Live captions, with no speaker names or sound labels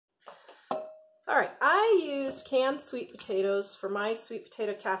All right, I used canned sweet potatoes for my sweet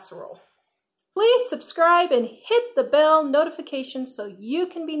potato casserole. Please subscribe and hit the bell notification so you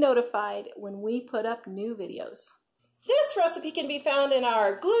can be notified when we put up new videos. This recipe can be found in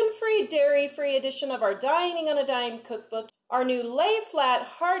our gluten-free, dairy-free edition of our Dining on a Dime cookbook. Our new lay-flat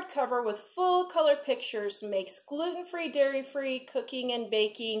hardcover with full-color pictures makes gluten-free, dairy-free cooking and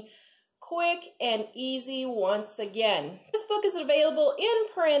baking quick and easy once again. This book is available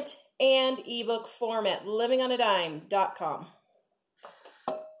in print and ebook format, livingonadime.com.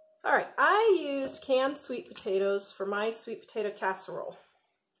 All right, I used canned sweet potatoes for my sweet potato casserole.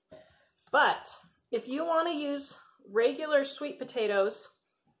 But if you want to use regular sweet potatoes,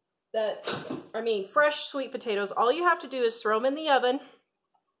 fresh sweet potatoes, all you have to do is throw them in the oven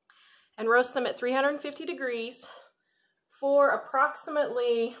and roast them at 350 degrees for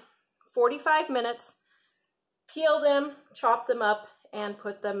approximately 45 minutes. Peel them, chop them up, and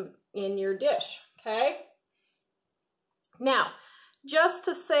put them in your dish, okay? Now, just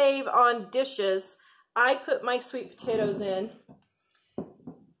to save on dishes, I put my sweet potatoes in,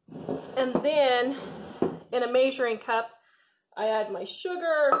 and then in a measuring cup, I add my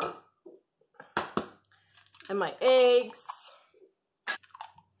sugar and my eggs.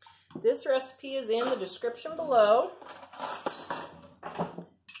 This recipe is in the description below.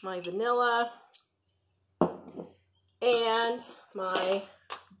 My vanilla and my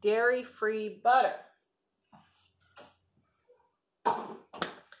dairy-free butter.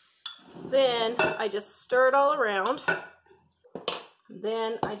 Then I just stir it all around.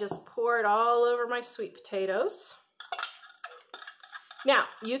 Then I just pour it all over my sweet potatoes. Now,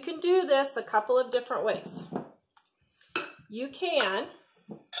 you can do this a couple of different ways. You can,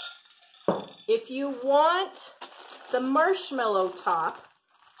 if you want the marshmallow top,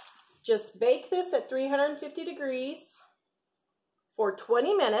 just bake this at 350 degrees for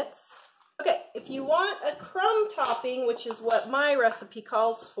 20 minutes. Okay, if you want a crumb topping, which is what my recipe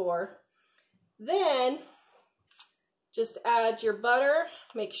calls for, then just add your butter,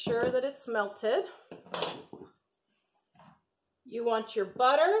 make sure that it's melted. You want your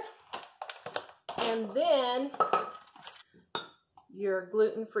butter, and then your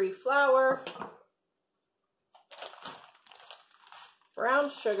gluten-free flour, brown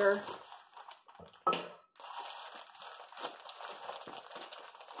sugar,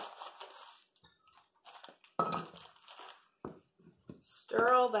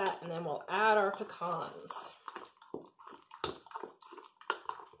 stir all that, and then we'll add our pecans.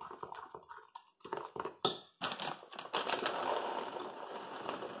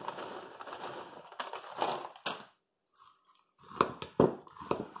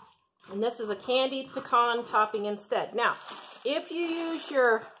 And this is a candied pecan topping instead. Now, if you use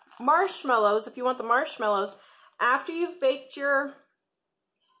your marshmallows, if you want the marshmallows, after you've baked your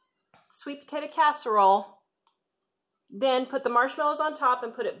sweet potato casserole, then put the marshmallows on top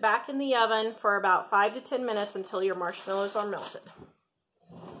and put it back in the oven for about 5 to 10 minutes until your marshmallows are melted.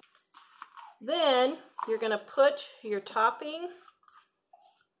 Then you're going to put your topping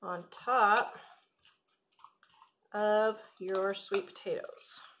on top of your sweet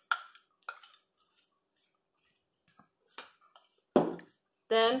potatoes.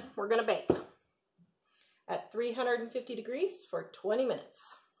 Then we're going to bake at 350 degrees for 20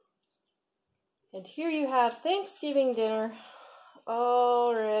 minutes. And here you have Thanksgiving dinner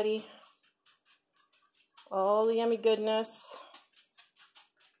all ready. All the yummy goodness.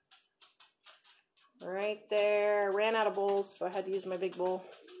 Right there. I ran out of bowls, so I had to use my big bowl.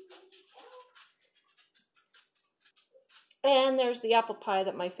 And there's the apple pie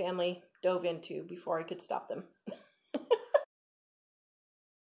that my family dove into before I could stop them.